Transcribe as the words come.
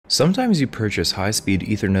Sometimes you purchase high-speed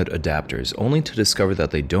Ethernet adapters only to discover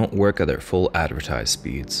that they don't work at their full advertised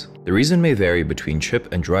speeds. The reason may vary between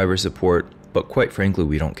chip and driver support, but quite frankly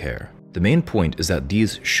we don't care. The main point is that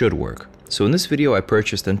these should work. So in this video I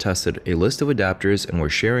purchased and tested a list of adapters, and we're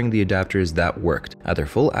sharing the adapters that worked at their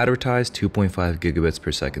full advertised 2.5 gigabits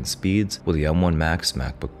per second speeds with the M1 Max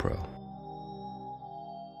Macbook Pro.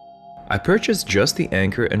 I purchased just the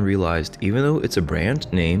Anker and realized even though it's a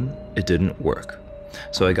brand name, it didn't work.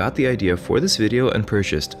 So I got the idea for this video and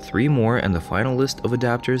purchased 3 more, and the final list of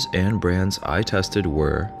adapters and brands I tested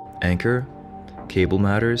were Anker, Cable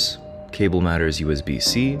Matters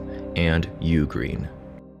USB-C, and Ugreen.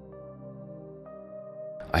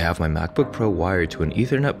 I have my MacBook Pro wired to an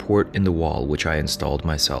Ethernet port in the wall, which I installed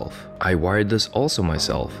myself. I wired this also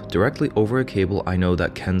myself, directly over a cable I know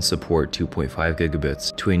that can support 2.5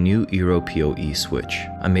 gigabits to a new eero PoE switch.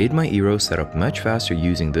 I made my eero setup much faster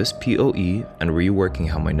using this PoE and reworking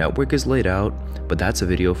how my network is laid out, but that's a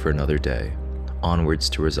video for another day. Onwards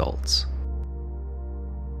to results.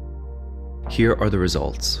 Here are the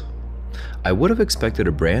results. I would have expected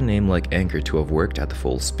a brand name like Anker to have worked at the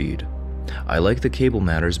full speed. I like the Cable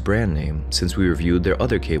Matters brand name since we reviewed their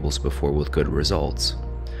other cables before with good results.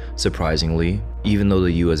 Surprisingly, even though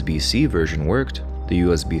the USB-C version worked, the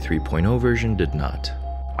USB 3.0 version did not.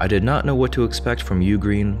 I did not know what to expect from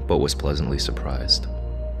Ugreen, but was pleasantly surprised.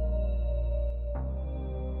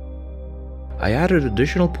 I added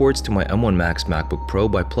additional ports to my M1 Max MacBook Pro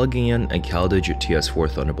by plugging in a CalDigit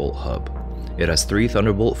TS4 Thunderbolt hub. It has 3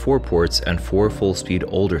 Thunderbolt 4 ports and 4 full-speed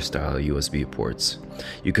older style USB ports.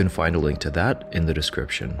 You can find a link to that in the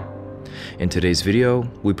description. In today's video,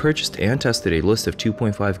 we purchased and tested a list of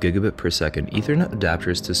 2.5 gigabit per second Ethernet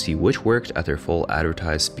adapters to see which worked at their full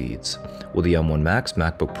advertised speeds, with the M1 Max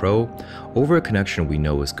MacBook Pro over a connection we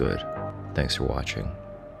know is good. Thanks for watching.